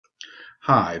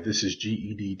Hi, this is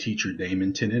GED Teacher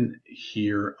Damon Tinnon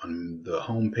here on the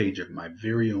homepage of my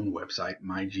very own website,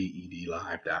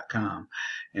 mygedlive.com.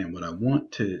 And what I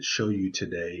want to show you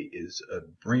today is a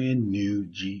brand new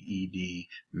GED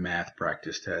math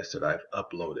practice test that I've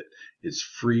uploaded. It's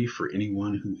free for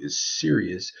anyone who is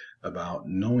serious about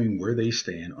knowing where they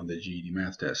stand on the GED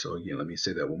math test. So again, let me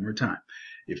say that one more time.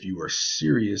 If you are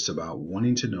serious about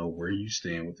wanting to know where you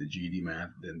stand with the GED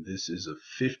math, then this is a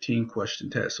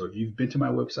 15-question test. So if you've been to my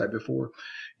website before,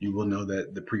 you will know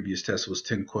that the previous test was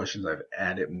 10 questions. I've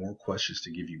added more questions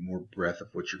to give you more breadth of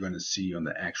what you're going to see on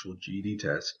the actual GED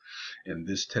test. And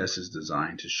this test is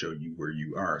designed to show you where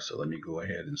you are. So let me go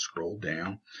ahead and scroll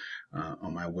down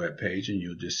on my web page, and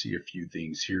you'll just see a few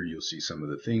things here. You'll see some of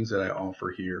the things that I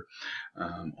offer here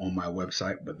on my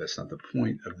website, but that's not the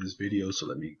point of this video. So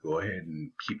let me go ahead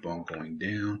and keep on going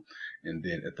down, and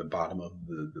then at the bottom of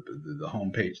the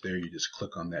home page there, you just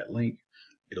click on that link.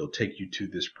 It'll take you to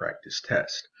this practice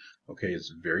test. Okay, it's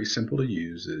very simple to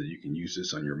use. You can use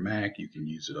this on your Mac, you can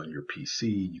use it on your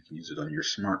PC, you can use it on your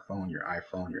smartphone, your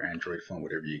iPhone, your Android phone,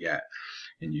 whatever you got.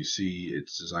 And you see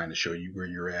it's designed to show you where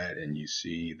you're at, and you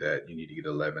see that you need to get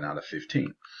 11 out of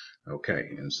 15. Okay,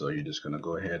 and so you're just going to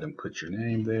go ahead and put your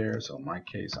name there. So in my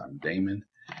case, I'm Damon,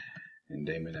 and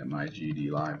Damon at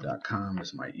mygedlive.com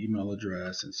is my email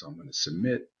address, and so I'm going to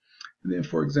submit. And then,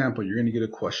 for example, you're going to get a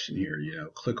question here.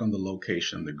 Click on the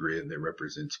location on the grid that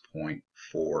represents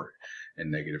 0.4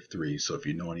 and -3. So if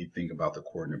you know anything about the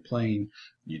coordinate plane,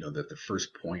 you know that the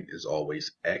first point is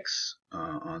always x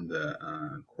on the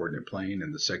coordinate plane,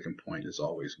 and the second point is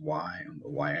always y on the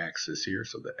y-axis here.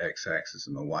 So the x-axis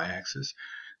and the y-axis.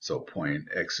 So point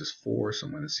x is 4, so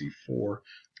I'm going to see 4,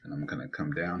 and I'm going to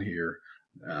come down here.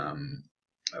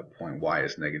 Point y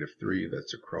is -3.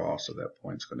 That's across, so that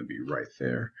point's going to be right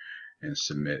there. And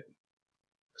submit.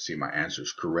 See, my answer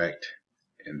is correct,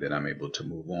 and then I'm able to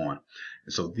move on.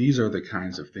 And so these are the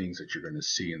kinds of things that you're going to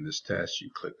see in this test.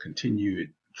 You click continue,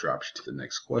 it drops you to the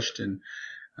next question,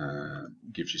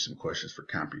 gives you some questions for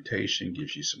computation,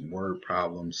 gives you some word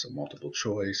problems, some multiple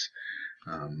choice,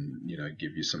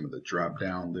 give you some of the drop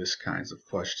down list kinds of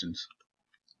questions.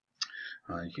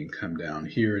 You can come down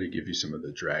here to give you some of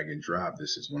the drag and drop.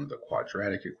 This is one of the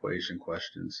quadratic equation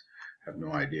questions. I have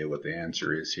no idea what the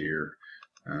answer is here,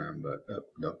 but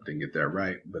nope, didn't get that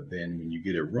right. But then when you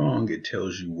get it wrong, it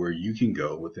tells you where you can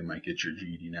go within my Get Your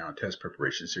GED Now Test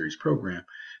Preparation Series program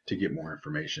to get more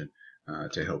information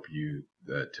to help you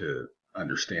to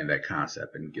understand that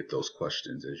concept and get those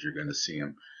questions as you're going to see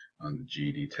them on the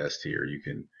GED test here. You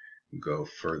can go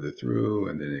further through,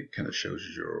 and then it kind of shows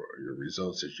you your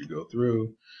results as you go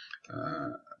through.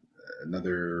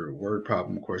 Another word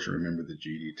problem, of course, remember the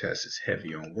GED test is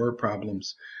heavy on word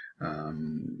problems.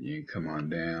 You can come on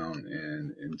down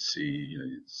and see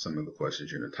some of the questions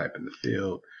you're going to type in the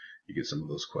field. You get some of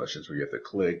those questions where you have to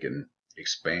click and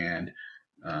expand.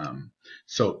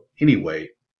 So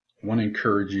anyway, I want to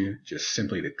encourage you just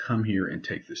simply to come here and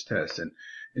take this test, and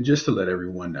just to let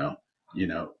everyone know,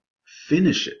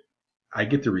 finish it. I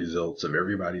get the results of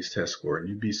everybody's test score, and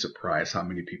you'd be surprised how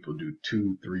many people do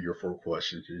 2, 3, or 4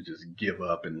 questions and just give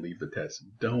up and leave the test.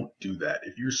 Don't do that.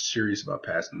 If you're serious about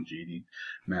passing the GED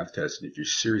math test, and if you're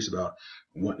serious about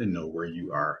wanting to know where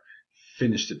you are,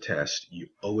 finish the test. You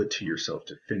owe it to yourself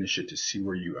to finish it, to see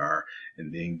where you are,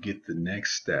 and then get the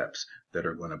next steps that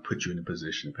are going to put you in a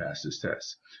position to pass this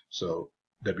test. So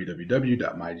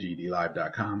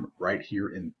www.mygedlive.com, right here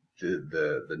in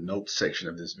the notes section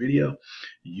of this video,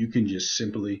 you can just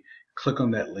simply click on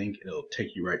that link, and it'll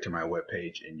take you right to my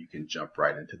webpage, and you can jump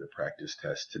right into the practice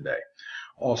test today.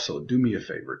 Also, do me a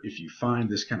favor, if you find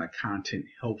this kind of content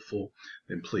helpful,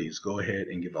 then please go ahead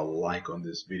and give a like on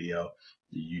this video.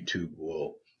 YouTube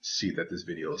will see that this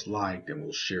video is liked, and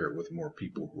we'll share it with more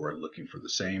people who are looking for the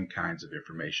same kinds of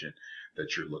information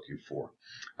that you're looking for.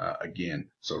 Again,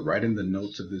 so right in the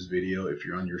notes of this video, if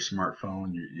you're on your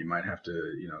smartphone, you might have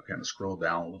to kind of scroll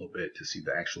down a little bit to see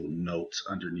the actual notes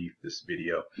underneath this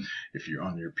video. If you're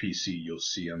on your PC, you'll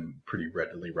see them pretty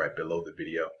readily right below the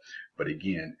video. But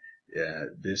again,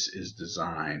 this is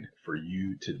designed for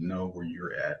you to know where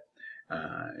you're at,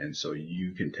 and so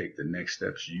you can take the next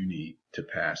steps you need to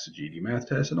pass the GED math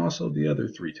test, and also the other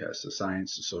 3 tests, the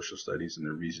science, the social studies, and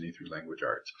the reasoning through language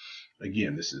arts.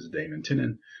 Again, this is Damon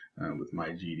Tinnon with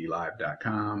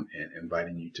mygedlive.com, and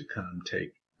inviting you to come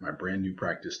take my brand new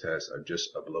practice test. I've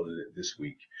just uploaded it this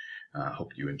week.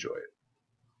 Hope you enjoy it.